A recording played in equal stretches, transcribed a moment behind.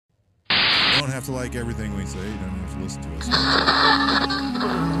don't have to like everything we say. You don't have to listen to us. Y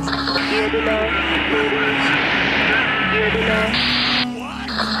de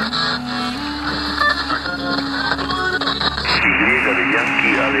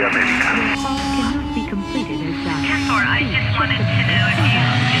Yankee A de América. Cannot be completed as done. 10-4, I just wanted to know if you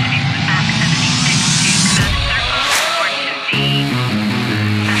could be put back 76 to the circle or to the...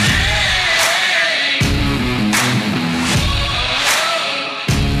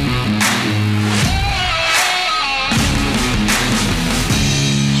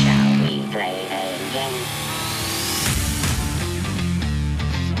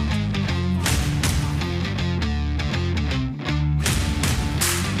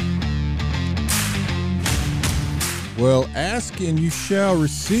 Well, ask and you shall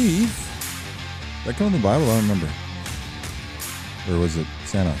receive. Did that come in the Bible? I don't remember. Or was it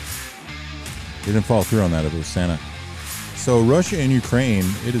Santa? They didn't follow through on that if it was Santa. So Russia and Ukraine,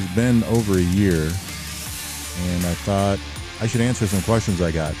 it has been over a year. And I thought I should answer some questions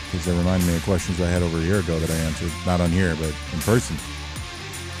I got because they reminded me of questions I had over a year ago that I answered. Not on here, but in person.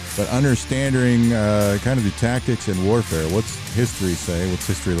 But understanding kind of the tactics and warfare. What's history say? What's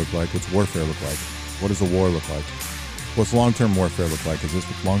history look like? What's warfare look like? What does a war look like? What's long-term warfare look like? Is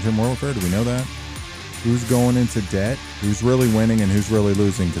this long-term warfare? Do we know that? Who's going into debt? Who's really winning and who's really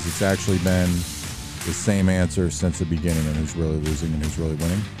losing? Because it's actually been the same answer since the beginning, and who's really losing and who's really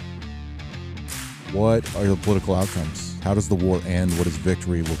winning. What are the political outcomes? How does the war end? What does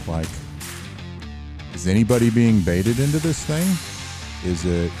victory look like? Is anybody being baited into this thing? Is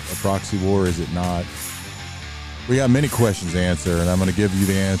it a proxy war? Is it not? We got many questions to answer, and I'm going to give you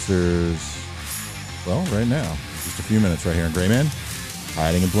the answers, well, right now. Just a few minutes right here in Gray Man,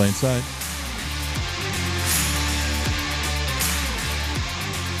 hiding in plain sight.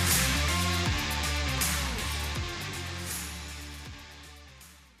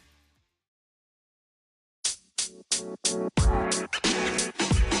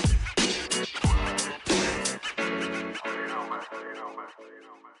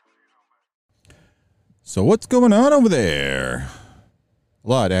 So what's going on over there? A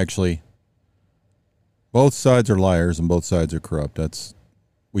lot, actually. Both sides are liars and both sides are corrupt.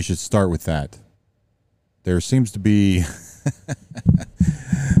 We should start with that. There seems to be...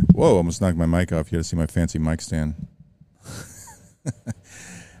 Whoa, almost knocked my mic off. You got to see my fancy mic stand.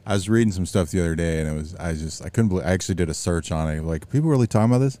 I was reading some stuff the other day and I couldn't believe, I actually did a search on it. Like, people really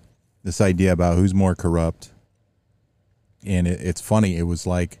talking about this? This idea about who's more corrupt. And it's funny. It was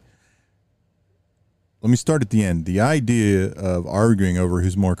like, let me start at the end. The idea of arguing over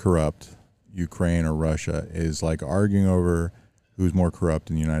who's more corrupt, Ukraine or Russia, is like arguing over who's more corrupt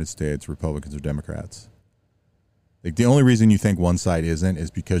in the United States, Republicans or Democrats. Like, the only reason you think one side isn't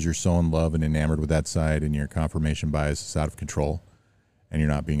is because you're so in love and enamored with that side and your confirmation bias is out of control and you're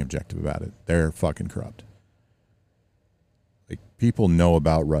not being objective about it. They're fucking corrupt. Like, people know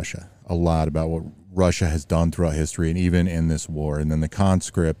about Russia, a lot about what Russia has done throughout history and even in this war. And then the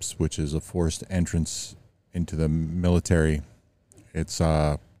conscripts, which is a forced entrance into the military, it's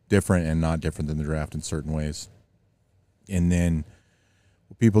different and not different than the draft in certain ways. And then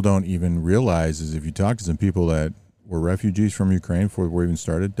what people don't even realize is if you talk to some people that were refugees from Ukraine before the war even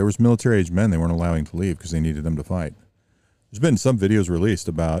started, there was military-aged men they weren't allowing to leave because they needed them to fight. There's been some videos released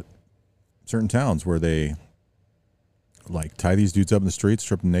about certain towns where they like tie these dudes up in the streets,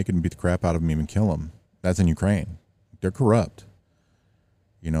 strip them naked, and beat the crap out of them, even kill them. That's in Ukraine. They're corrupt.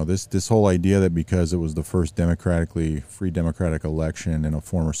 You know, this whole idea that because it was the first free democratic election in a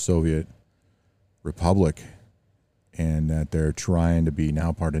former Soviet republic and that they're trying to be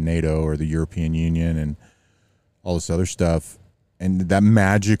now part of NATO or the European Union and all this other stuff, and that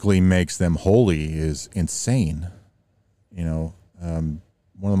magically makes them holy is insane. You know,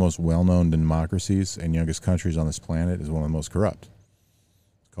 one of the most well-known democracies and youngest countries on this planet is one of the most corrupt.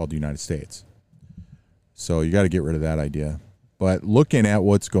 It's called the United States. So you got to get rid of that idea. But looking at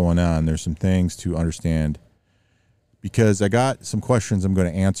what's going on, there's some things to understand because I got some questions I'm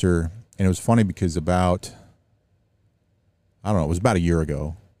going to answer. And it was funny because it was about a year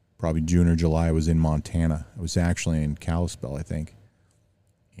ago, probably June or July, I was in Montana. I was actually in Kalispell, I think.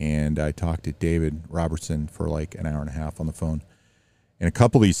 And I talked to David Robertson for like an hour and a half on the phone. And a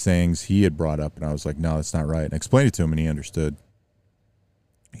couple of these things he had brought up, and I was like, no, that's not right. And I explained it to him, and he understood.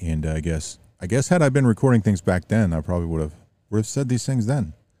 And I guess had I been recording things back then, I probably would have said these things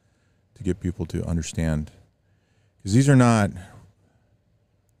then to get people to understand. Because these are not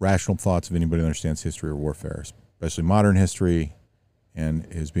rational thoughts of anybody who understands history or warfare, especially modern history, and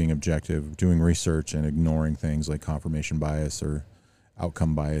is being objective, doing research, and ignoring things like confirmation bias or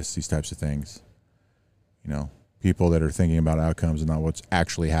outcome bias, these types of things. You know, people that are thinking about outcomes and not what's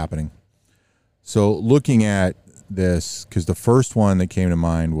actually happening. So looking at this, because the first one that came to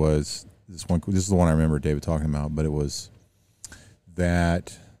mind was this one. This is the one I remember David talking about, but it was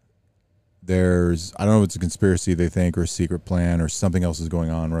that there's, I don't know if it's a conspiracy they think or a secret plan or something else is going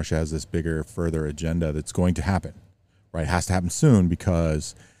on. Russia has this bigger, further agenda that's going to happen, right? It has to happen soon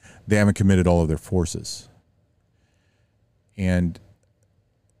because they haven't committed all of their forces. And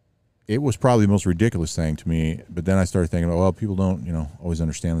it was probably the most ridiculous thing to me. But then I started thinking, well, people don't, always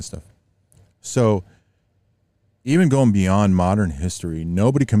understand this stuff. So even going beyond modern history,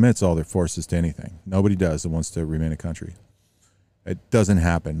 nobody commits all their forces to anything. Nobody does that wants to remain a country. It doesn't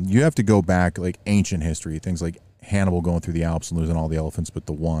happen. You have to go back like ancient history, things like Hannibal going through the Alps and losing all the elephants, but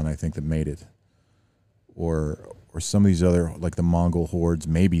the one I think that made it, or some of these other, like the Mongol hordes,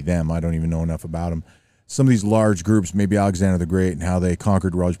 maybe them. I don't even know enough about them. Some of these large groups, maybe Alexander the Great and how they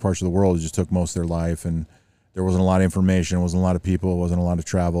conquered large parts of the world. It just took most of their life, and there wasn't a lot of information, it wasn't a lot of people, it wasn't a lot of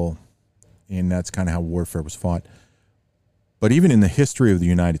travel, and that's kind of how warfare was fought. But even in the history of the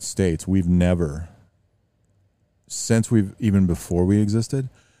United States, we've never, even before we existed,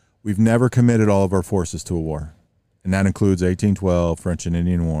 we've never committed all of our forces to a war. And that includes 1812, French and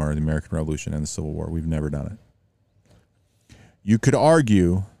Indian War, the American Revolution, and the Civil War. We've never done it. You could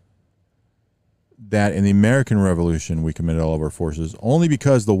argue that in the American Revolution, we committed all of our forces only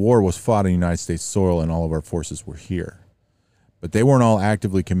because the war was fought on United States soil and all of our forces were here. But they weren't all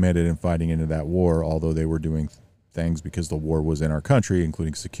actively committed in fighting into that war, although they were doing things because the war was in our country,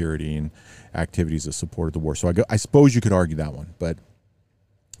 including security and activities that supported the war. So I suppose you could argue that one, but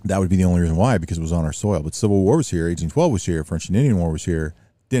that would be the only reason why, because it was on our soil. But Civil War was here, 1812 was here, French and Indian War was here.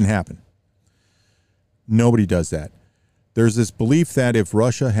 Didn't happen. Nobody does that. There's this belief that if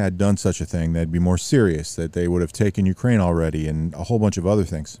Russia had done such a thing, that'd be more serious, that they would have taken Ukraine already and a whole bunch of other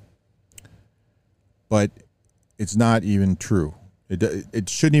things. But it's not even true. It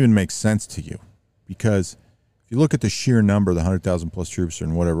shouldn't even make sense to you, because if you look at the sheer number, the 100,000 plus troops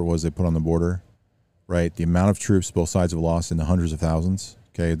and whatever it was they put on the border, right? The amount of troops both sides have lost in the hundreds of thousands.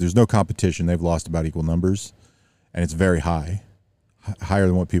 Okay, there's no competition. They've lost about equal numbers, and it's very high, higher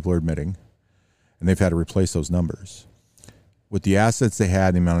than what people are admitting, and they've had to replace those numbers. With the assets they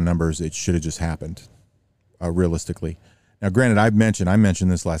had, the amount of numbers, it should have just happened, realistically. Now, granted, I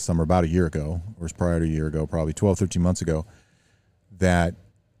mentioned this last summer, about a year ago, or prior to a year ago, probably 12, 13 months ago, that,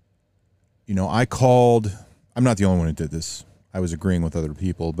 I called, I'm not the only one who did this. I was agreeing with other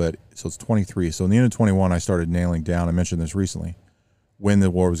people, but so it's 23. So in the end of 21, I started nailing down, I mentioned this recently, when the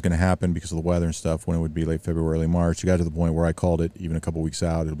war was going to happen because of the weather and stuff, when it would be late February, early March. It got to the point where I called it even a couple weeks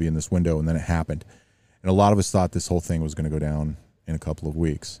out. It'll be in this window, and then it happened. And a lot of us thought this whole thing was going to go down in a couple of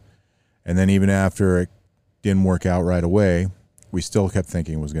weeks. And then even after it didn't work out right away, we still kept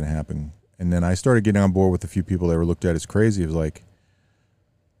thinking it was going to happen. And then I started getting on board with a few people that were looked at as crazy. It was like,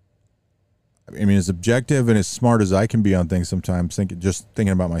 as objective and as smart as I can be on things sometimes, thinking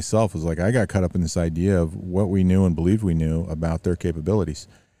about myself, was like, I got caught up in this idea of what we knew and believed we knew about their capabilities.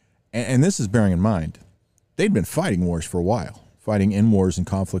 And this is bearing in mind, they'd been fighting wars for a while, fighting in wars and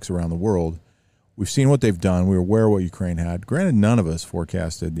conflicts around the world. We've seen what they've done. We were aware of what Ukraine had. Granted, none of us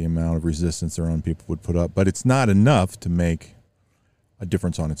forecasted the amount of resistance their own people would put up, but it's not enough to make a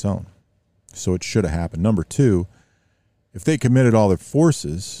difference on its own. So it should have happened. Number two, if they committed all their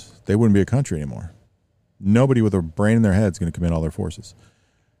forces, they wouldn't be a country anymore. Nobody with a brain in their head is going to commit all their forces.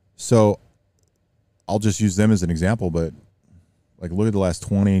 So I'll just use them as an example, but look at the last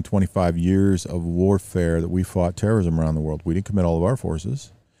 20, 25 years of warfare that we fought terrorism around the world. We didn't commit all of our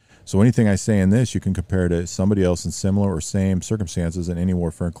forces. So anything I say in this, you can compare to somebody else in similar or same circumstances in any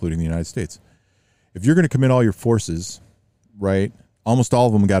warfare, including the United States. If you're going to commit all your forces, right, almost all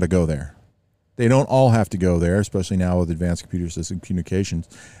of them got to go there. They don't all have to go there, especially now with advanced computer system communications,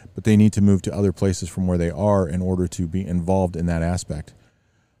 but they need to move to other places from where they are in order to be involved in that aspect.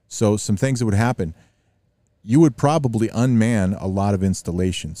 So some things that would happen, you would probably unman a lot of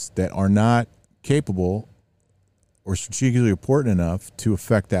installations that are not capable or strategically important enough to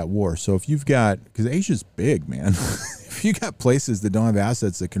affect that war. So if you've got, because Asia's big, man. If you got places that don't have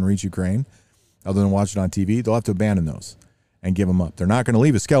assets that can reach Ukraine, other than watch it on TV, they'll have to abandon those and give them up. They're not going to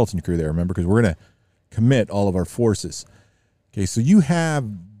leave a skeleton crew there, remember, because we're going to commit all of our forces. Okay, so you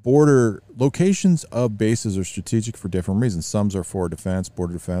have border locations of bases are strategic for different reasons. Some are for defense,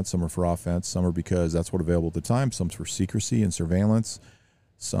 border defense. Some are for offense. Some are because that's what available at the time. Some's for secrecy and surveillance.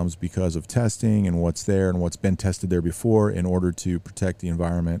 Some's because of testing and what's there and what's been tested there before in order to protect the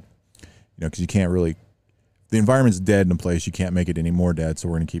environment. Because you can't really, the environment's dead in a place, you can't make it any more dead, so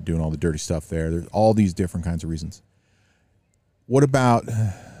we're going to keep doing all the dirty stuff there. There's all these different kinds of reasons. What about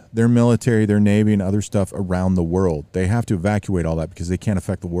their military, their Navy, and other stuff around the world? They have to evacuate all that because they can't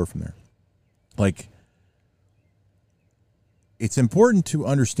affect the war from there. Like, it's important to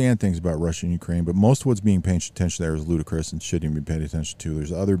understand things about Russia and Ukraine, but most of what's being paid attention there is ludicrous and shouldn't even be paid attention to.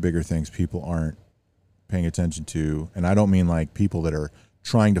 There's other bigger things people aren't paying attention to, and I don't mean like people that are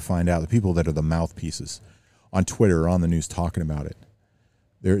trying to find out, the people that are the mouthpieces on Twitter or on the news talking about it.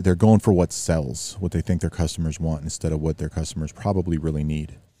 They're going for what sells, what they think their customers want instead of what their customers probably really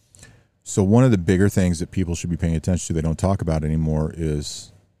need. So one of the bigger things that people should be paying attention to, they don't talk about anymore,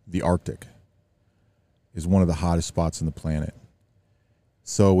 is the Arctic. Is one of the hottest spots on the planet.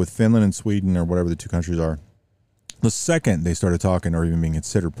 So with Finland and Sweden, or whatever the two countries are, the second they started talking or even being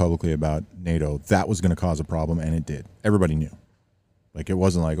considered publicly about NATO, that was going to cause a problem, and it did. Everybody knew. Like, it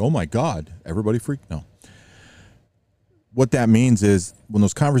wasn't like, oh my God, everybody freaked. No. What that means is when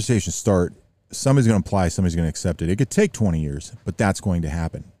those conversations start, somebody's going to apply, somebody's going to accept it. It could take 20 years, but that's going to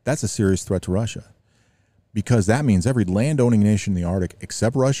happen. That's a serious threat to Russia, because that means every land-owning nation in the Arctic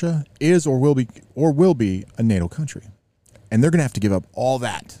except Russia is or will be a NATO country. And they're going to have to give up all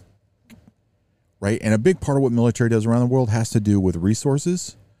that, right? And a big part of what military does around the world has to do with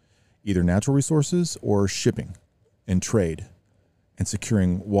resources, either natural resources or shipping and trade and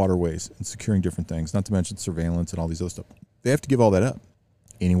securing waterways and securing different things, not to mention surveillance and all these other stuff. They have to give all that up.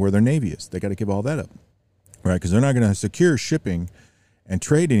 Anywhere their Navy is, they got to give all that up, right? Because they're not going to secure shipping and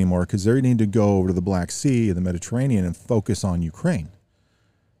trade anymore, because they need to go over to the Black Sea and the Mediterranean and focus on Ukraine,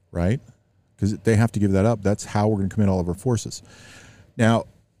 right? Because they have to give that up. That's how we're going to commit all of our forces. Now,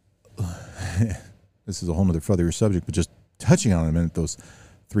 this is a whole nother further subject, but just touching on it a minute, those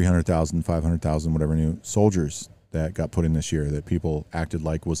 300,000, 500,000, whatever new soldiers that got put in this year that people acted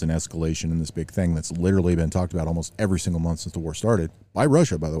like was an escalation in this big thing that's literally been talked about almost every single month since the war started, by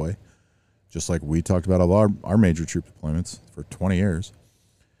Russia, by the way, just like we talked about all our major troop deployments for 20 years.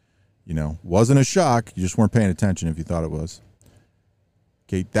 You know, wasn't a shock. You just weren't paying attention if you thought it was.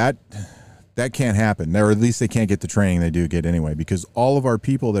 Okay, that can't happen. Or at least they can't get the training they do get anyway, because all of our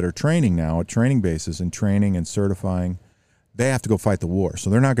people that are training now at training bases and training and certifying, they have to go fight the war. So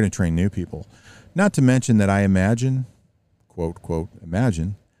they're not going to train new people. Not to mention that I imagine, quote, quote,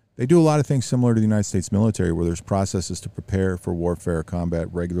 imagine, they do a lot of things similar to the United States military, where there's processes to prepare for warfare,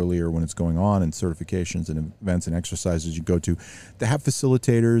 combat regularly, or when it's going on, and certifications and events and exercises you go to. They have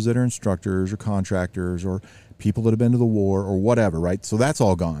facilitators that are instructors or contractors or people that have been to the war or whatever, right? So that's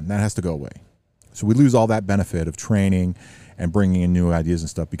all gone. That has to go away. So we lose all that benefit of training and bringing in new ideas and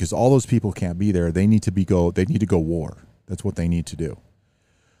stuff, because all those people can't be there. They need to go war. That's what they need to do.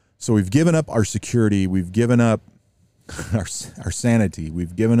 So we've given up our security. We've given up our sanity.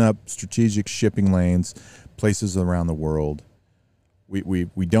 We've given up strategic shipping lanes, places around the world. We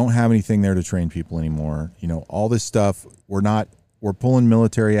don't have anything there to train people anymore. You know, all this stuff, we're pulling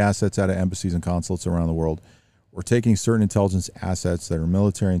military assets out of embassies and consulates around the world. We're taking certain intelligence assets that are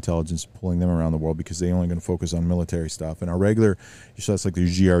military intelligence, pulling them around the world, because they're only going to focus on military stuff. And our regular, that's like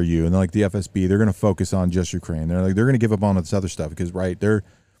the GRU and like the FSB, they're going to focus on just Ukraine. They're going to give up on this other stuff because, right, they're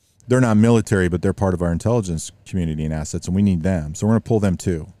not military, but they're part of our intelligence community and assets, and we need them. So we're going to pull them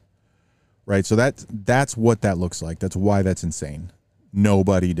too, right? So that's what that looks like. That's why that's insane.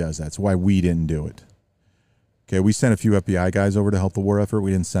 Nobody does that. That's why we didn't do it. Okay, we sent a few FBI guys over to help the war effort.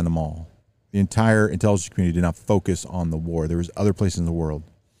 We didn't send them all. The entire intelligence community did not focus on the war. There was other places in the world.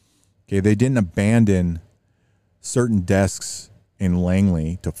 Okay, they didn't abandon certain desks in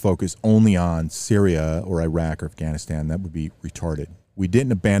Langley to focus only on Syria or Iraq or Afghanistan. That would be retarded. We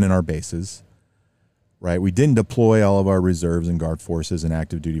didn't abandon our bases, right? We didn't deploy all of our reserves and guard forces and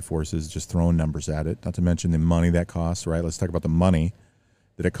active duty forces, just throwing numbers at it, not to mention the money that costs, right? Let's talk about the money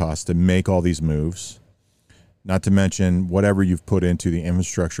that it costs to make all these moves, not to mention whatever you've put into the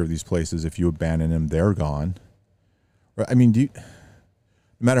infrastructure of these places. If you abandon them, they're gone. I mean, no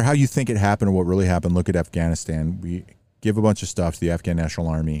matter how you think it happened or what really happened, look at Afghanistan. We give a bunch of stuff to the Afghan National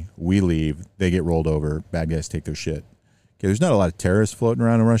Army. We leave. They get rolled over. Bad guys take their shit. Okay, there's not a lot of terrorists floating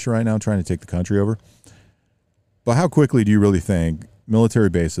around in Russia right now trying to take the country over. But how quickly do you really think military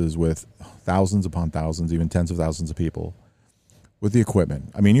bases with thousands upon thousands, even tens of thousands of people, with the equipment?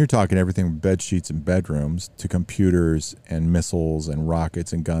 I mean, you're talking everything from bed sheets and bedrooms to computers and missiles and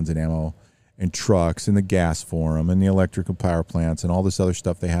rockets and guns and ammo and trucks and the gas forum and the electrical power plants and all this other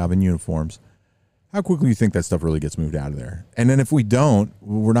stuff they have in uniforms. How quickly do you think that stuff really gets moved out of there? And then if we don't,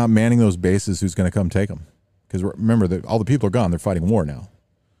 we're not manning those bases, who's going to come take them? Because remember, that all the people are gone. They're fighting war now.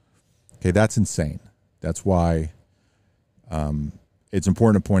 Okay, that's insane. That's why it's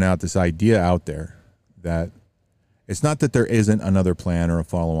important to point out this idea out there that it's not that there isn't another plan or a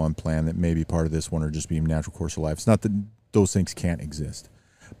follow-on plan that may be part of this one or just be a natural course of life. It's not that those things can't exist.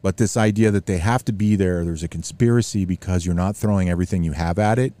 But this idea that they have to be there, there's a conspiracy because you're not throwing everything you have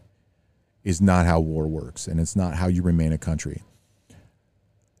at it, is not how war works, and it's not how you remain a country.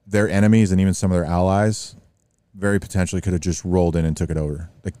 Their enemies and even some of their allies very potentially could have just rolled in and took it over.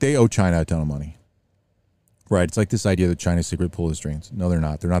 Like, they owe China a ton of money. Right? It's like this idea that China's secret pull the strings. No, they're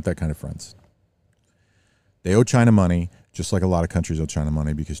not. They're not that kind of friends. They owe China money, just like a lot of countries owe China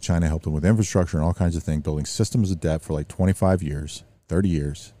money, because China helped them with infrastructure and all kinds of things, building systems of debt for like 25 years, 30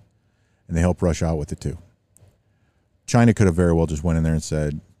 years, and they helped Russia out with it too. China could have very well just went in there and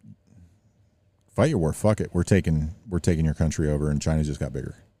said, fight your war, fuck it. We're taking your country over, and China just got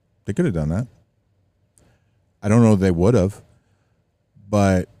bigger. They could have done that. I don't know if they would have,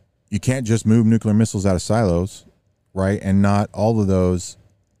 but you can't just move nuclear missiles out of silos, right? And not all of those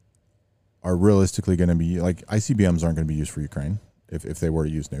are realistically going to be, like, ICBMs aren't going to be used for Ukraine if they were to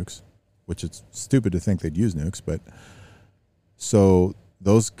use nukes, which it's stupid to think they'd use nukes, but so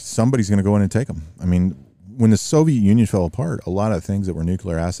somebody's going to go in and take them. I mean, when the Soviet Union fell apart, a lot of things that were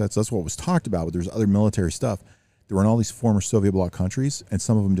nuclear assets, that's what was talked about, but there's other military stuff. There were in all these former Soviet bloc countries, and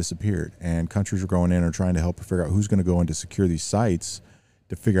some of them disappeared, and countries were going in or trying to help figure out who's going to go in to secure these sites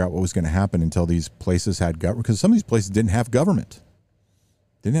to figure out what was going to happen until these places had government, because some of these places didn't have government.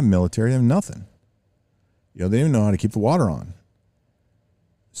 They didn't have military, they didn't have nothing. They didn't even know how to keep the water on.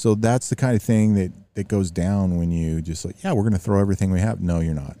 So that's the kind of thing that goes down when you just like, yeah, we're going to throw everything we have. No,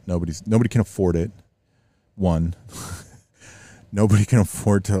 you're not. Nobody can afford it. One, nobody can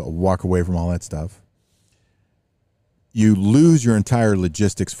afford to walk away from all that stuff. You lose your entire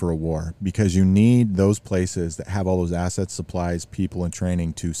logistics for a war because you need those places that have all those assets, supplies, people, and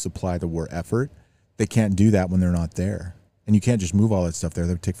training to supply the war effort. They can't do that when they're not there. And you can't just move all that stuff there.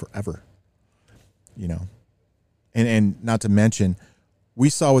 That would take forever. And not to mention, we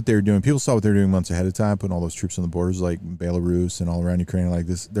saw what they were doing. People saw what they were doing months ahead of time, putting all those troops on the borders like Belarus and all around Ukraine like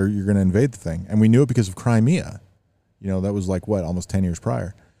this. You're going to invade the thing. And we knew it because of Crimea. That was like, almost 10 years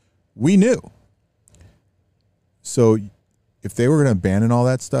prior. We knew. So if they were going to abandon all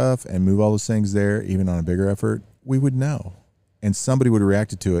that stuff and move all those things there, even on a bigger effort, we would know. And somebody would have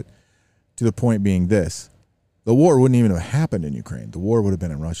reacted to it, to the point being this. The war wouldn't even have happened in Ukraine. The war would have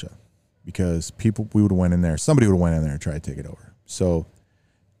been in Russia because we would have went in there. Somebody would have went in there and tried to take it over. So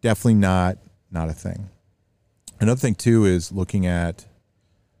definitely not a thing. Another thing, too, is looking at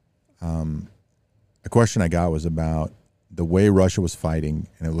a question I got was about the way Russia was fighting,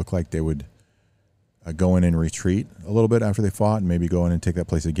 and it looked like they would go in and retreat a little bit after they fought and maybe go in and take that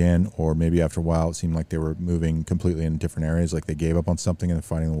place again, or maybe after a while it seemed like they were moving completely in different areas, like they gave up on something and they're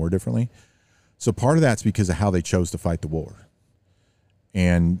fighting the war differently. So part of that's because of how they chose to fight the war.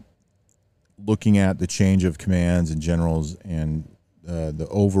 And looking at the change of commands and generals and the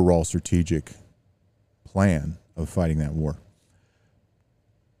overall strategic plan of fighting that war.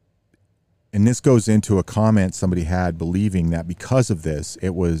 And this goes into a comment somebody had believing that because of this,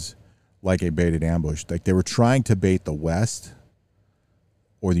 it was like a baited ambush. Like they were trying to bait the West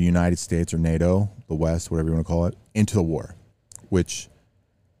or the United States or NATO, the West, whatever you want to call it, into the war, which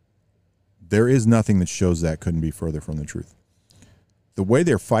there is nothing that shows that couldn't be further from the truth. The way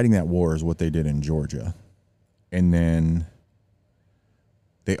they're fighting that war is what they did in Georgia. And then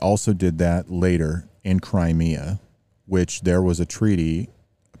they also did that later in Crimea, which there was a treaty,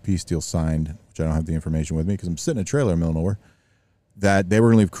 a peace deal signed, which I don't have the information with me because I'm sitting in a trailer in the middle of nowhere, that they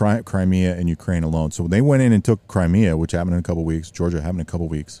were going to leave Crimea and Ukraine alone. So when they went in and took Crimea, which happened in a couple of weeks, Georgia happened in a couple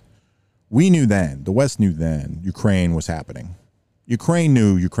of weeks, we knew then, the West knew then, Ukraine was happening. Ukraine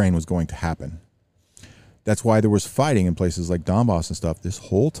knew Ukraine was going to happen. That's why there was fighting in places like Donbass and stuff this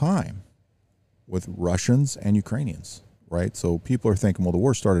whole time with Russians and Ukrainians, right? So people are thinking, well, the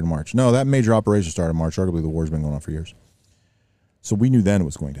war started in March. No, that major operation started in March. Arguably, the war's been going on for years. So we knew then it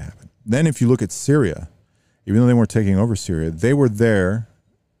was going to happen. Then if you look at Syria, even though they weren't taking over Syria, they were there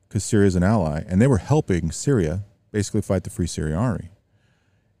because Syria is an ally, and they were helping Syria basically fight the Free Syria Army.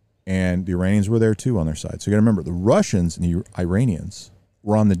 And the Iranians were there too on their side. So you got to remember, the Russians and the Iranians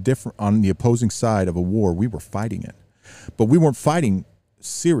were on the opposing side of a war we were fighting in. But we weren't fighting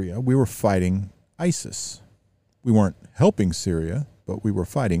Syria, we were fighting ISIS. We weren't helping Syria, but we were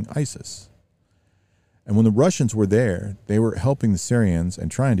fighting ISIS. And when the Russians were there, they were helping the Syrians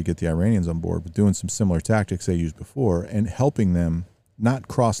and trying to get the Iranians on board, but doing some similar tactics they used before and helping them not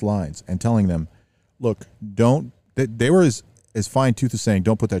cross lines and telling them, look, they were as fine-tooth as saying,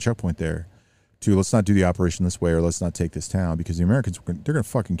 don't put that checkpoint there, to let's not do the operation this way or let's not take this town because the Americans, they're going to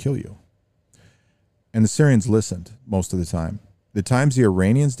fucking kill you. And the Syrians listened most of the time. The times the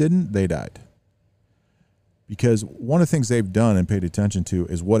Iranians didn't, they died. Because one of the things they've done and paid attention to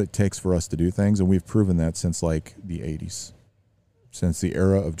is what it takes for us to do things, and we've proven that since like the 80s, since the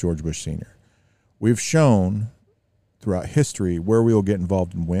era of George Bush Sr. We've shown throughout history where we will get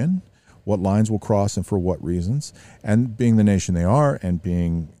involved and when. what lines will cross and for what reasons. And being the nation they are and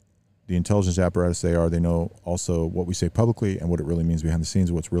being the intelligence apparatus they are, they know also what we say publicly and what it really means behind the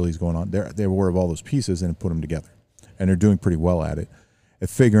scenes, what's really going on. They're aware of all those pieces and put them together. And they're doing pretty well at it, at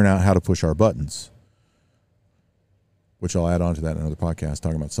figuring out how to push our buttons, which I'll add on to that in another podcast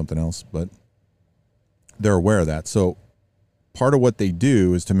talking about something else. But they're aware of that. So part of what they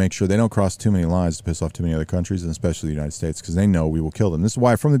do is to make sure they don't cross too many lines to piss off too many other countries, and especially the United States, because they know we will kill them. This is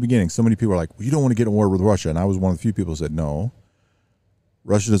why from the beginning so many people are like, well, you don't want to get in war with Russia. And I was one of the few people who said, no,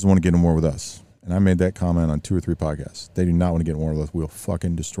 Russia doesn't want to get in war with us. And I made that comment on 2 or 3 podcasts. They do not want to get in war with us. We'll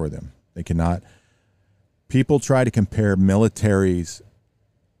fucking destroy them. They cannot. People try to compare militaries'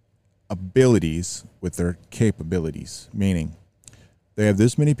 abilities with their capabilities, meaning they have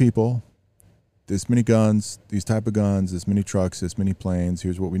this many people, this many guns, these type of guns, this many trucks, this many planes.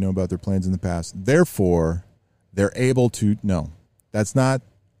 Here's what we know about their planes in the past. Therefore, they're able to, no, that's not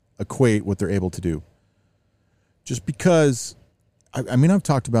equate what they're able to do. Just because, I mean, I've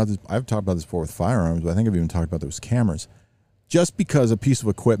talked about this before with firearms, but I think I've even talked about those cameras. Just because a piece of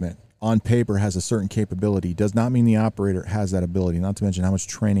equipment on paper has a certain capability does not mean the operator has that ability, not to mention how much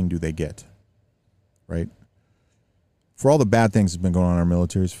training do they get, right? For all the bad things that's been going on in our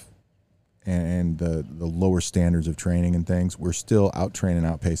militaries and the lower standards of training and things, we're still out-train and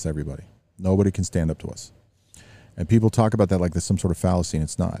outpace everybody. Nobody can stand up to us. And people talk about that like there's some sort of fallacy, and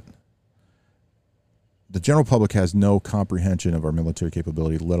it's not. The general public has no comprehension of our military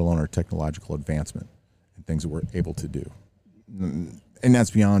capability, let alone our technological advancement and things that we're able to do. And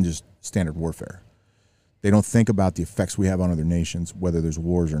that's beyond just standard warfare. They don't think about the effects we have on other nations, whether there's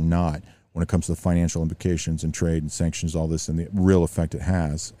wars or not, when it comes to the financial implications and trade and sanctions, all this, and the real effect it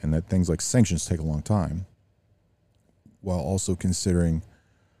has, and that things like sanctions take a long time, while also considering,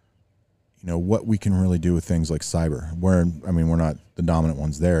 you know, what we can really do with things like cyber. We're not the dominant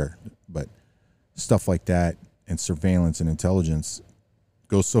ones there, but stuff like that and surveillance and intelligence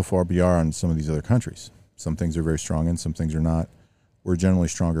goes so far beyond some of these other countries. Some things are very strong in, some things are not. We're generally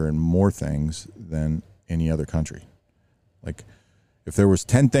stronger in more things than any other country. Like, if there was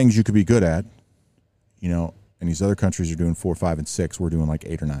 10 things you could be good at, you know, and these other countries are doing 4, 5, and 6, we're doing like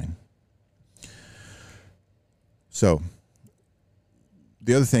 8 or 9. So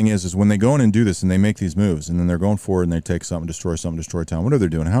the other thing is when they go in and do this and they make these moves and then they're going forward and they take something, destroy a town, whatever they're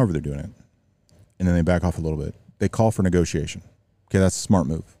doing, however they're doing it, and then they back off a little bit, they call for negotiation. Okay, that's a smart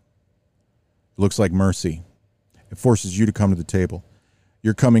move. It looks like mercy. It forces you to come to the table.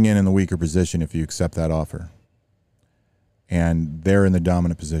 You're coming in the weaker position if you accept that offer. And they're in the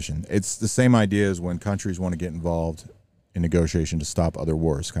dominant position. It's the same idea as when countries want to get involved in negotiation to stop other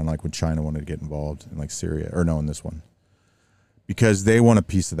wars, kind of like when China wanted to get involved in like Syria, or no, in this one. Because they want a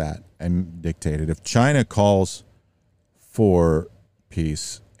piece of that and dictate it. If China calls for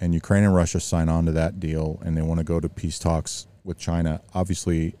peace and Ukraine and Russia sign on to that deal and they want to go to peace talks with China,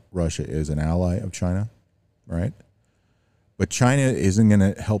 obviously Russia is an ally of China, right? But China isn't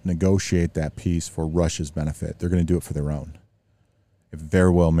going to help negotiate that peace for Russia's benefit. They're going to do it for their own. It very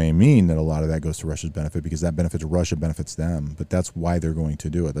well may mean that a lot of that goes to Russia's benefit because that benefit to Russia benefits them. But that's why they're going to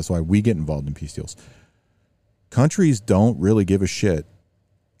do it. That's why we get involved in peace deals. Countries don't really give a shit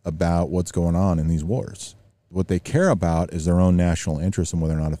about what's going on in these wars. What they care about is their own national interest and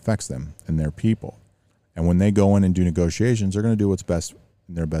whether or not it affects them and their people. And when they go in and do negotiations, they're going to do what's best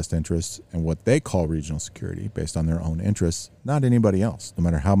in their best interests and what they call regional security based on their own interests, not anybody else, no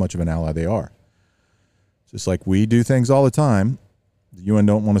matter how much of an ally they are. Just like we do things all the time the UN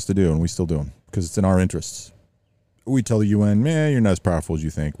don't want us to do, and we still do them because it's in our interests. We tell the UN, man, you're not as powerful as you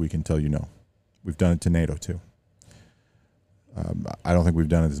think. We can tell you no. We've done it to NATO too. I don't think we've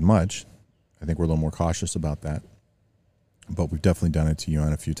done it as much. I think we're a little more cautious about that. But we've definitely done it to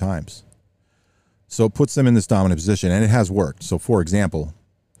UN a few times. So it puts them in this dominant position, and it has worked. So, for example,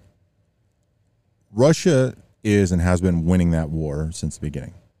 Russia is and has been winning that war since the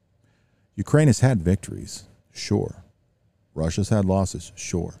beginning. Ukraine has had victories, sure. Russia's had losses,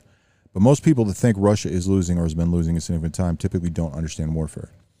 sure. But most people that think Russia is losing or has been losing a significant time typically don't understand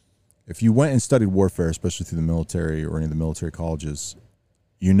warfare. If you went and studied warfare, especially through the military or any of the military colleges,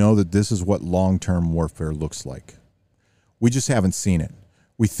 you know that this is what long-term warfare looks like. We just haven't seen it.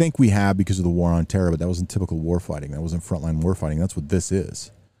 We think we have because of the war on terror, but that wasn't typical war fighting. That wasn't frontline war fighting. That's what this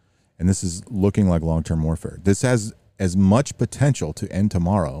is. And this is looking like long-term warfare. This has as much potential to end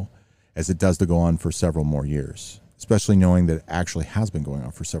tomorrow as it does to go on for several more years, especially knowing that it actually has been going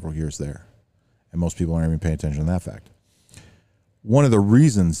on for several years there. And most people aren't even paying attention to that fact. One of the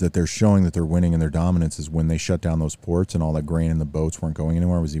reasons that they're showing that they're winning in their dominance is when they shut down those ports and all that grain in the boats weren't going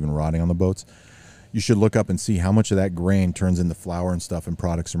anywhere, it was even rotting on the boats. you should look up and see how much of that grain turns into flour and stuff and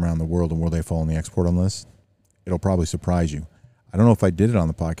products around the world and where they fall on the export on list. It'll probably surprise you. I don't know if I did it on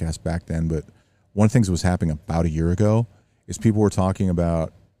the podcast back then, but one of the things that was happening about a year ago is people were talking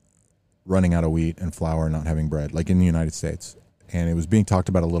about running out of wheat and flour and not having bread, like in the United States. And it was being talked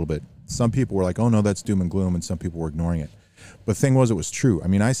about a little bit. Some people were like, oh, no, that's doom and gloom, and some people were ignoring it. But the thing was, it was true. I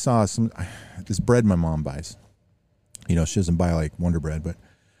mean, I saw this bread my mom buys. You know, she doesn't buy like Wonder Bread, but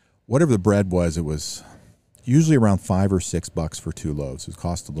whatever the bread was, it was usually around $5 or $6 for 2 loaves. It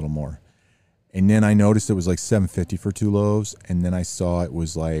cost a little more. And then I noticed it was like $7.50 for 2 loaves, and then I saw it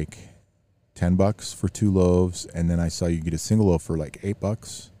was like $10 for 2 loaves, and then I saw you get a single loaf for like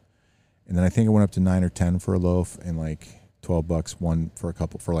 $8, and then I think it went up to 9 or 10 for a loaf, and like $12 one for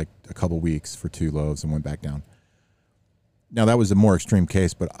a couple weeks for 2 loaves, and went back down. Now that was a more extreme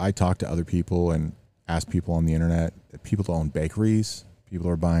case, but I talked to other people and asked people on the internet, people that own bakeries, people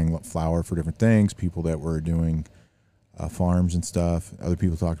that are buying flour for different things, people that were doing farms and stuff. Other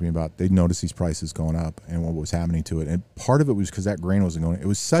people talked to me about, they noticed these prices going up and what was happening to it. And part of it was because that grain wasn't going, it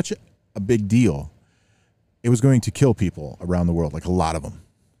was such a big deal. It was going to kill people around the world, like a lot of them.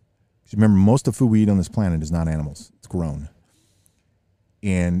 Because remember, most of the food we eat on this planet is not animals, it's grown.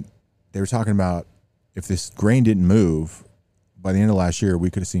 And they were talking about if this grain didn't move, by the end of last year, we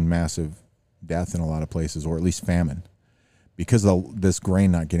could have seen massive death in a lot of places, or at least famine. Because of this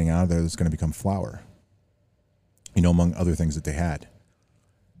grain not getting out of there, it's going to become flour, you know, among other things that they had.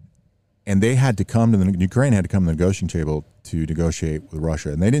 And they had to come to Ukraine had to come to the negotiating table to negotiate with Russia.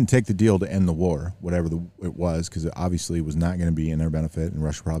 And they didn't take the deal to end the war, whatever it was, because it obviously was not going to be in their benefit, and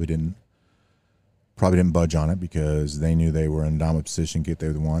Russia probably didn't budge on it because they knew they were in a dominant position to get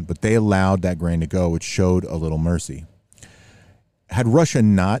what they want. But they allowed that grain to go, which showed a little mercy. Had Russia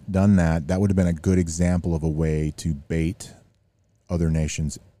not done that, that would have been a good example of a way to bait other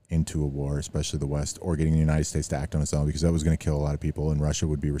nations into a war, especially the West, or getting the United States to act on its own, because that was going to kill a lot of people, and Russia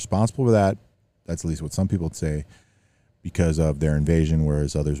would be responsible for that. That's at least what some people would say, because of their invasion,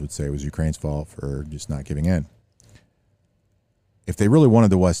 whereas others would say it was Ukraine's fault for just not giving in. If they really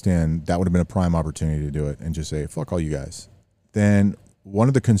wanted the West in, that would have been a prime opportunity to do it and just say, fuck all you guys. Then one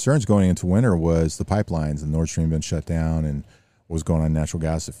of the concerns going into winter was the pipelines, and Nord Stream been shut down, and what was going on in natural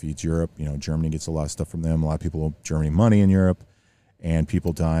gas that feeds Europe. You know, Germany gets a lot of stuff from them. A lot of people owe Germany money in Europe, and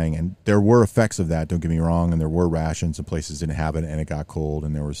people dying. And there were effects of that, don't get me wrong, and there were rations, and places didn't have it, and it got cold,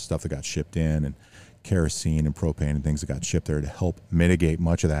 and there was stuff that got shipped in, and kerosene and propane and things that got shipped there to help mitigate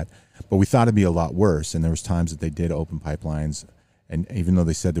much of that. But we thought it'd be a lot worse, and there was times that they did open pipelines, and even though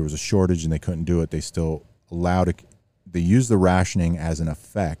they said there was a shortage and they couldn't do it, they still allowed it. They used the rationing as an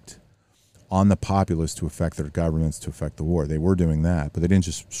effect on the populace to affect their governments, to affect the war. They were doing that, but they didn't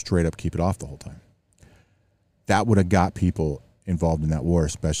just straight up keep it off the whole time. That would have got people involved in that war,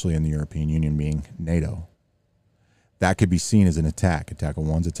 especially in the European Union being NATO. That could be seen as an attack on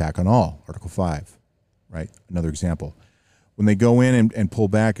one's attack on all, Article 5, right? Another example. When they go in and pull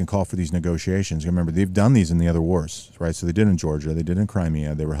back and call for these negotiations, remember, they've done these in the other wars, right? So they did in Georgia, they did in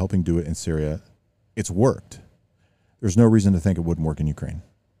Crimea, they were helping do it in Syria. It's worked. There's no reason to think it wouldn't work in Ukraine.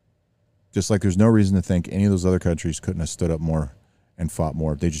 Just like there's no reason to think any of those other countries couldn't have stood up more and fought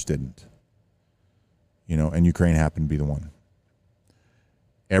more. They just didn't. You know, and Ukraine happened to be the one.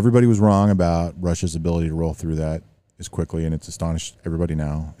 Everybody was wrong about Russia's ability to roll through that as quickly, and it's astonished everybody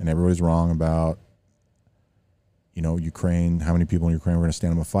now. And everybody's wrong about, you know, Ukraine, how many people in Ukraine were going to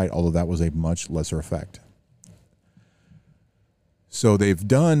stand up and fight, although that was a much lesser effect. So they've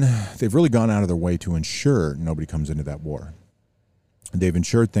really gone out of their way to ensure nobody comes into that war. They've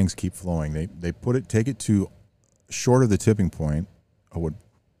ensured things keep flowing. They take it to short of the tipping point of what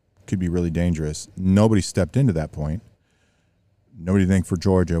could be really dangerous. Nobody stepped into that point. Nobody think for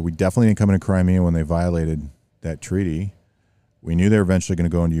Georgia. We definitely didn't come into Crimea when they violated that treaty. We knew they were eventually going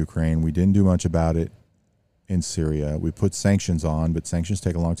to go into Ukraine. We didn't do much about it in Syria. We put sanctions on, but sanctions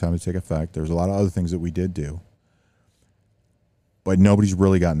take a long time to take effect. There's a lot of other things that we did do. But nobody's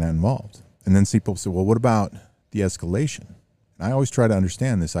really gotten that involved. And then people say, well, what about the escalation? And I always try to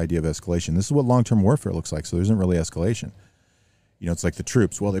understand this idea of escalation. This is what long-term warfare looks like, so there isn't really escalation. You know, it's like the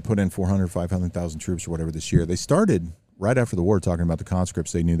troops. Well, they put in 400, 500,000 troops or whatever this year. They started right after the war talking about the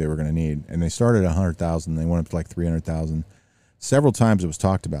conscripts they knew they were going to need, and they started at 100,000. They went up to like 300,000. Several times it was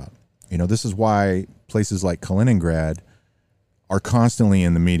talked about. You know, this is why places like Kaliningrad are constantly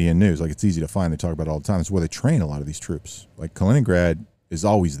in the media and news. Like, it's easy to find. They talk about it all the time. It's where they train a lot of these troops. Like, Kaliningrad is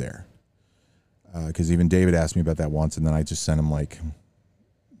always there. Because even David asked me about that once, and then I just sent him like,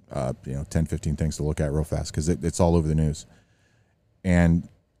 10, 15 things to look at real fast because it's all over the news. And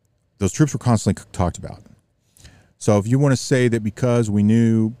those troops were constantly talked about. So if you want to say that because we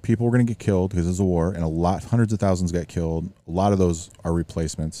knew people were going to get killed because it was a war and hundreds of thousands got killed, a lot of those are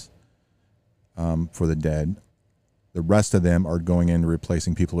replacements for the dead. The rest of them are going in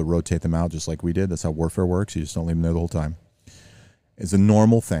replacing people to rotate them out just like we did. That's how warfare works. You just don't leave them there the whole time. It's a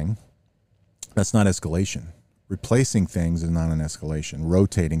normal thing. That's not escalation. Replacing things is not an escalation.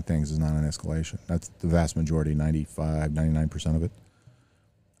 Rotating things is not an escalation. That's the vast majority, 95, 99% of it.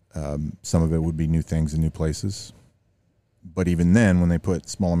 Some of it would be new things in new places. But even then, when they put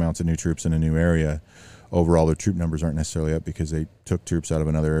small amounts of new troops in a new area, overall their troop numbers aren't necessarily up because they took troops out of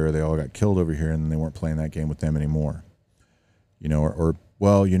another area. They all got killed over here, and they weren't playing that game with them anymore.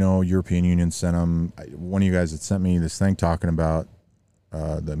 European Union sent them. One of you guys had sent me this thing talking about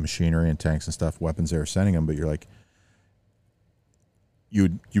the machinery and tanks and stuff, weapons they were sending them. But you're like,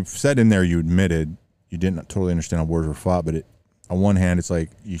 you said in there, you admitted you didn't totally understand how wars were fought, but on one hand, it's like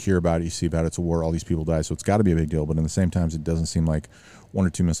you hear about it, you see about it, it's a war, all these people die, so it's got to be a big deal. But in the same time, it doesn't seem like one or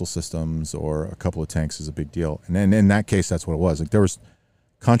two missile systems or a couple of tanks is a big deal. And then in that case, that's what it was. Like there was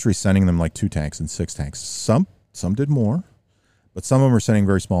countries sending them like 2 tanks and 6 tanks. Some did more, but some of them are sending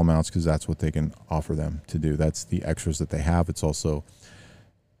very small amounts because that's what they can offer them to do. That's the extras that they have. It's also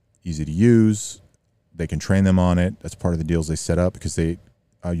easy to use. They can train them on it. That's part of the deals they set up because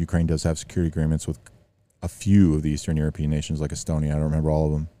Ukraine does have security agreements with a few of the Eastern European nations like Estonia. I don't remember all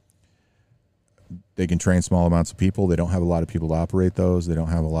of them. They can train small amounts of people. They don't have a lot of people to operate those. They don't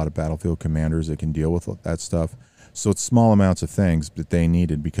have a lot of battlefield commanders that can deal with that stuff. So it's small amounts of things that they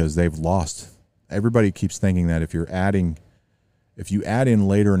needed because they've lost. Everybody keeps thinking that if you add in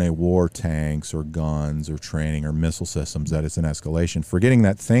later in a war tanks or guns or training or missile systems, that it's an escalation, forgetting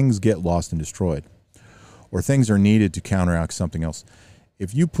that things get lost and destroyed or things are needed to counteract something else.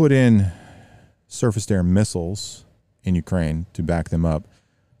 If you put in surface-to-air missiles in Ukraine to back them up,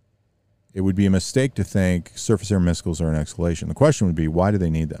 it would be a mistake to think surface-air missiles are an escalation. The question would be, why do they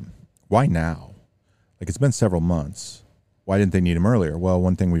need them? Why now? Like, it's been several months. Why didn't they need them earlier? Well,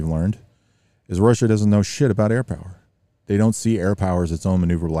 one thing we've learned is Russia doesn't know shit about air power. They don't see air power as its own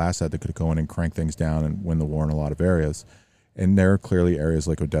maneuverable asset that could go in and crank things down and win the war in a lot of areas. And there are clearly areas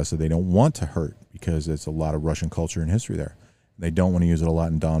like Odessa they don't want to hurt because it's a lot of Russian culture and history there. They don't want to use it a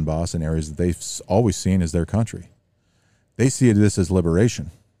lot in Donbass and areas that they've always seen as their country. They see this as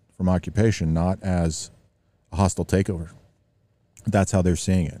liberation from occupation, not as a hostile takeover. That's how they're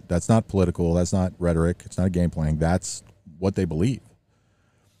seeing it. That's not political. That's not rhetoric. It's not a game plan. That's what they believe.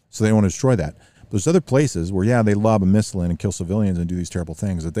 So they want to destroy that. There's other places where, they lob a missile in and kill civilians and do these terrible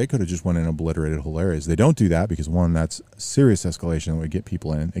things that they could have just went in and obliterated whole areas. They don't do that because, one, that's serious escalation that would get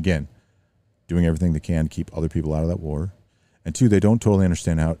people in. Again, doing everything they can to keep other people out of that war. And 2, they don't totally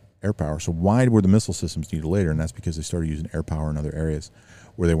understand how air power. So why were the missile systems needed later? And that's because they started using air power in other areas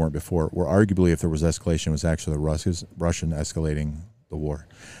where they weren't before. Where arguably, if there was escalation, it was actually the Russian escalating the war.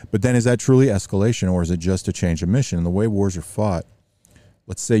 But then is that truly escalation, or is it just a change of mission? And the way wars are fought,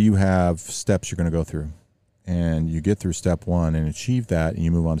 let's say you have steps you're going to go through. And you get through step 1 and achieve that, and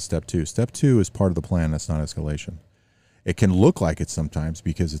you move on to step 2. Step 2 is part of the plan. That's not escalation. It can look like it sometimes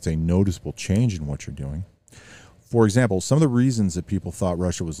because it's a noticeable change in what you're doing. For example, some of the reasons that people thought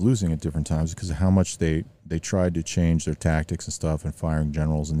Russia was losing at different times is because of how much they tried to change their tactics and stuff and firing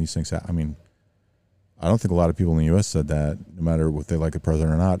generals and these things. I mean, I don't think a lot of people in the U.S. said that, no matter what they like the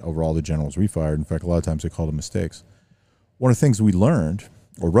president or not, over all the generals we fired. In fact, a lot of times they called them mistakes. One of the things we learned,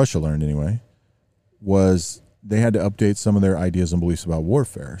 or Russia learned anyway, was they had to update some of their ideas and beliefs about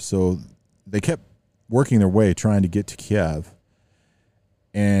warfare. So they kept working their way trying to get to Kiev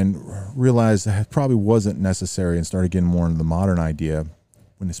and realized that it probably wasn't necessary and started getting more into the modern idea,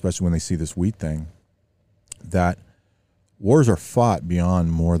 especially when they see this wheat thing, that wars are fought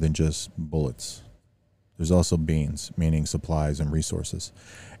beyond more than just bullets. There's also beans, meaning supplies and resources.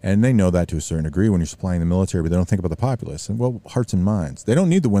 And they know that to a certain degree when you're supplying the military, but they don't think about the populace. And, well, hearts and minds. They don't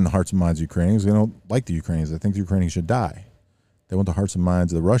need to win the hearts and minds of Ukrainians. They don't like the Ukrainians. They think the Ukrainians should die. They want the hearts and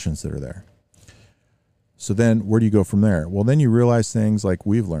minds of the Russians that are there. So then where do you go from there? Well, then you realize things like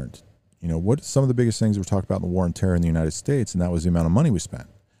we've learned. What some of the biggest things we're talking about in the war on terror in the United States, and that was the amount of money we spent.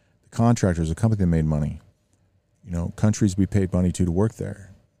 The contractors, the company that made money, countries we paid money to work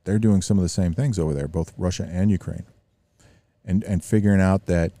there. They're doing some of the same things over there, both Russia and Ukraine. And figuring out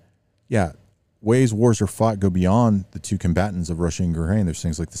that, ways wars are fought go beyond the two combatants of Russia and Ukraine. There's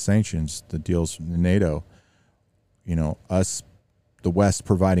things like the sanctions, the deals from NATO, us, the West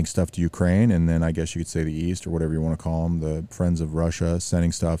providing stuff to Ukraine, and then I guess you could say the East, or whatever you want to call them, the friends of Russia,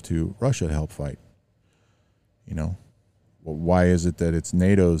 sending stuff to Russia to help fight. Well, why is it that it's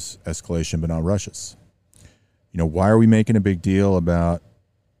NATO's escalation but not Russia's? Why are we making a big deal about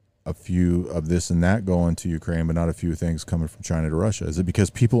a few of this and that going to Ukraine, but not a few things coming from China to Russia? Is it because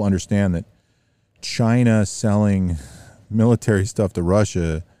people understand that China selling military stuff to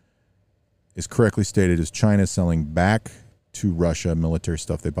Russia is correctly stated as China selling back to Russia military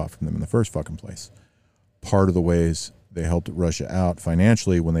stuff they bought from them in the first fucking place? Part of the ways they helped Russia out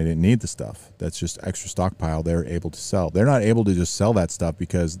financially when they didn't need the stuff. That's just extra stockpile they're able to sell. They're not able to just sell that stuff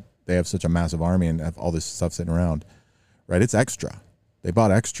because they have such a massive army and have all this stuff sitting around, right? It's extra. They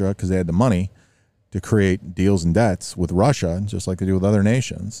bought extra because they had the money to create deals and debts with Russia, just like they do with other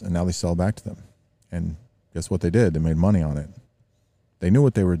nations, and now they sell back to them. And guess what they did? They made money on it. They knew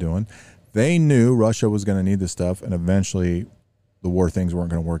what they were doing. They knew Russia was going to need this stuff, and eventually the war things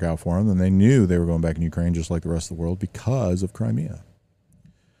weren't going to work out for them, and they knew they were going back in Ukraine just like the rest of the world because of Crimea.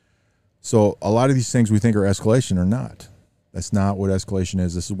 So a lot of these things we think are escalation are not. That's not what escalation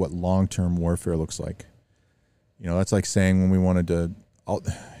is. This is what long-term warfare looks like. You know, that's like saying when we wanted to, I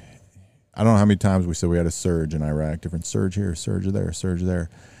don't know how many times we said we had a surge in Iraq, different surge here, surge there, surge there,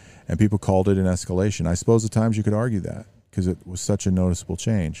 and people called it an escalation. I suppose at times you could argue that because it was such a noticeable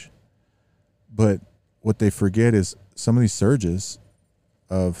change. But what they forget is some of these surges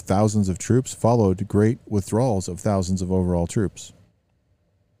of thousands of troops followed great withdrawals of thousands of overall troops.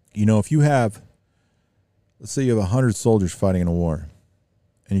 You know, if you have, let's say you have 100 soldiers fighting in a war,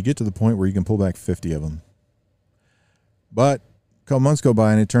 and you get to the point where you can pull back 50 of them. But a couple months go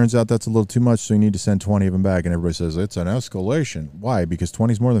by, and it turns out that's a little too much, so you need to send 20 of them back, and everybody says, it's an escalation. Why? Because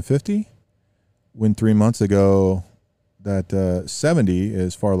 20 is more than 50? When 3 months ago, that 70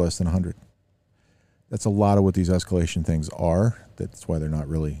 is far less than 100. That's a lot of what these escalation things are. That's why they're not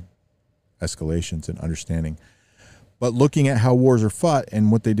really escalations and understanding. But looking at how wars are fought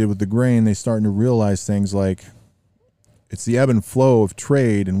and what they did with the grain, they're starting to realize things like it's the ebb and flow of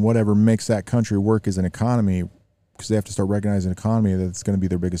trade and whatever makes that country work as an economy, because they have to start recognizing an economy that it's going to be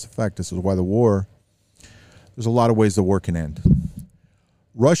their biggest effect. This is why the war, there's a lot of ways the war can end.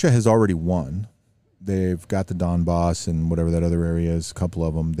 Russia has already won. They've got the Donbass and whatever that other area is, a couple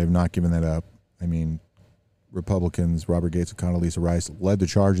of them. They've not given that up. I mean, Republicans, Robert Gates and Condoleezza Rice led the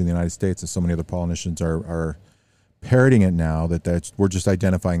charge in the United States, and so many other politicians are parroting it now that we're just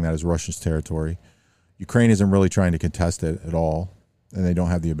identifying that as Russia's territory. Ukraine isn't really trying to contest it at all, and they don't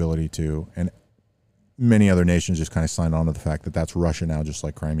have the ability to. And many other nations just kind of signed on to the fact that that's Russia now, just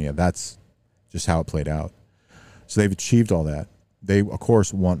like Crimea. That's just how it played out. So they've achieved all that. They, of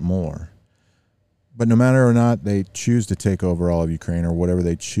course, want more. But no matter or not they choose to take over all of Ukraine or whatever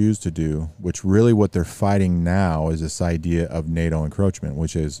they choose to do, which really what they're fighting now is this idea of NATO encroachment,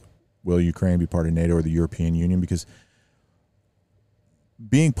 which is, will Ukraine be part of NATO or the European Union? Because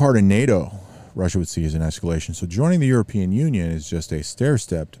being part of NATO, Russia would see as an escalation. So joining the European Union is just a stair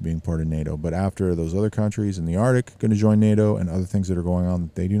step to being part of NATO. But after those other countries in the Arctic going to join NATO and other things that are going on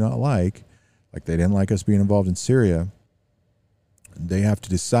that they do not like they didn't like us being involved in Syria, they have to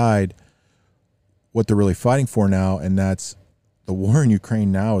decide what they're really fighting for now, and that's the war in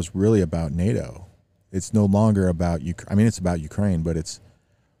Ukraine now is really about NATO. It's no longer about Ukraine. I mean, it's about Ukraine, but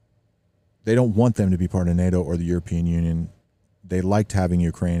they don't want them to be part of NATO or the European Union. They liked having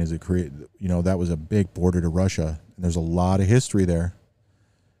Ukraine as that was a big border to Russia, and there's a lot of history there,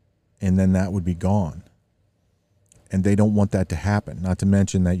 and then that would be gone. And they don't want that to happen, not to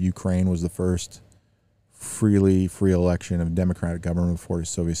mention that Ukraine was the first free election of democratic government before the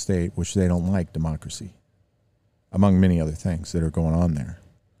Soviet state, which they don't like democracy, among many other things that are going on there.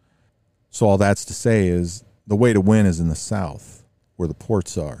 So all that's to say is the way to win is in the south, where the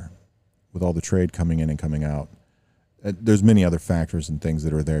ports are, with all the trade coming in and coming out. There's many other factors and things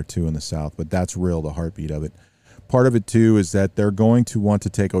that are there too in the south, but that's real, the heartbeat of it. Part of it too is that they're going to want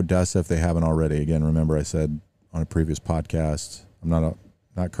to take Odessa if they haven't already. Again, remember I said on a previous podcast, I'm not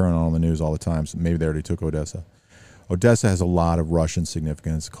current on the news all the time, so maybe they already took Odessa. Odessa has a lot of Russian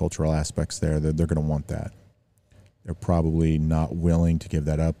significance, cultural aspects there. They're going to want that. They're probably not willing to give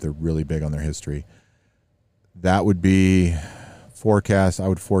that up. They're really big on their history. That would be forecast. I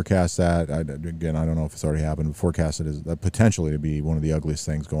would forecast that. Again, I don't know if it's already happened, but forecast it as potentially to be one of the ugliest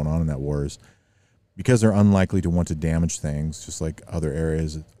things going on in that war is because they're unlikely to want to damage things, just like other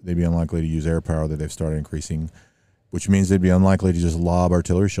areas. They'd be unlikely to use air power that they've started increasing, which means they'd be unlikely to just lob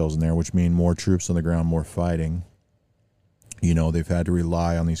artillery shells in there, which mean more troops on the ground, more fighting. You know, they've had to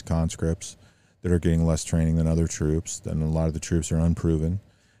rely on these conscripts that are getting less training than other troops, and a lot of the troops are unproven.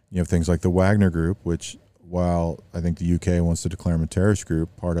 You have things like the Wagner Group, which, while I think the UK wants to declare them a terrorist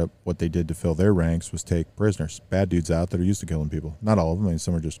group, part of what they did to fill their ranks was take prisoners, bad dudes out that are used to killing people. Not all of them. I mean,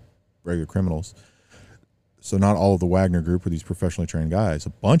 some are just regular criminals. So not all of the Wagner Group are these professionally trained guys. A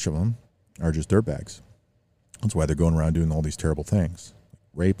bunch of them are just dirtbags. That's why they're going around doing all these terrible things,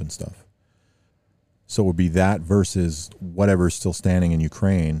 rape and stuff. So it would be that versus whatever's still standing in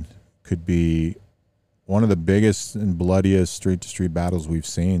Ukraine could be one of the biggest and bloodiest street-to-street battles we've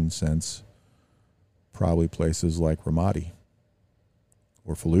seen since probably places like Ramadi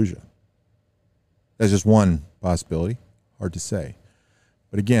or Fallujah. That's just one possibility. Hard to say.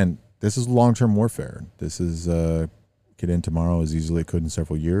 But again, this is long-term warfare. This is get in tomorrow as easily as it could in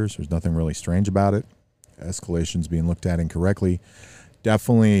several years. There's nothing really strange about it. Escalation's being looked at incorrectly.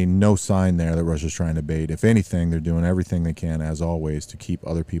 Definitely no sign there that Russia's trying to bait. If anything, they're doing everything they can, as always, to keep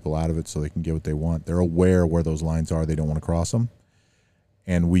other people out of it so they can get what they want. They're aware where those lines are. They don't want to cross them.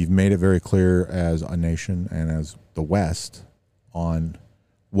 And we've made it very clear as a nation and as the West on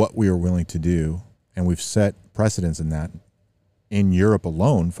what we are willing to do. And we've set precedents in that in Europe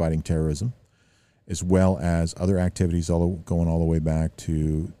alone, fighting terrorism, as well as other activities going all the way back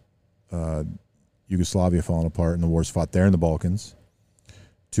to Yugoslavia falling apart and the wars fought there in the Balkans,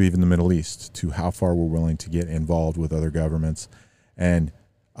 to even the Middle East, to how far we're willing to get involved with other governments. And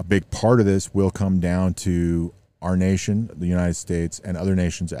a big part of this will come down to our nation, the United States, and other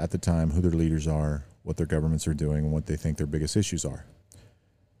nations at the time, who their leaders are, what their governments are doing, and what they think their biggest issues are.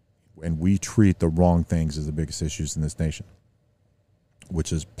 And we treat the wrong things as the biggest issues in this nation,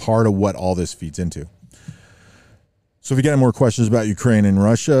 which is part of what all this feeds into. So if you got any more questions about Ukraine and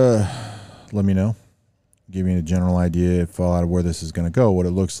Russia, let me know. Give me a general idea, fall out of where this is going to go, what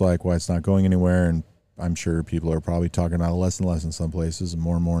it looks like, why it's not going anywhere. And I'm sure people are probably talking about it less and less in some places and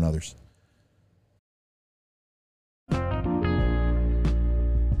more in others.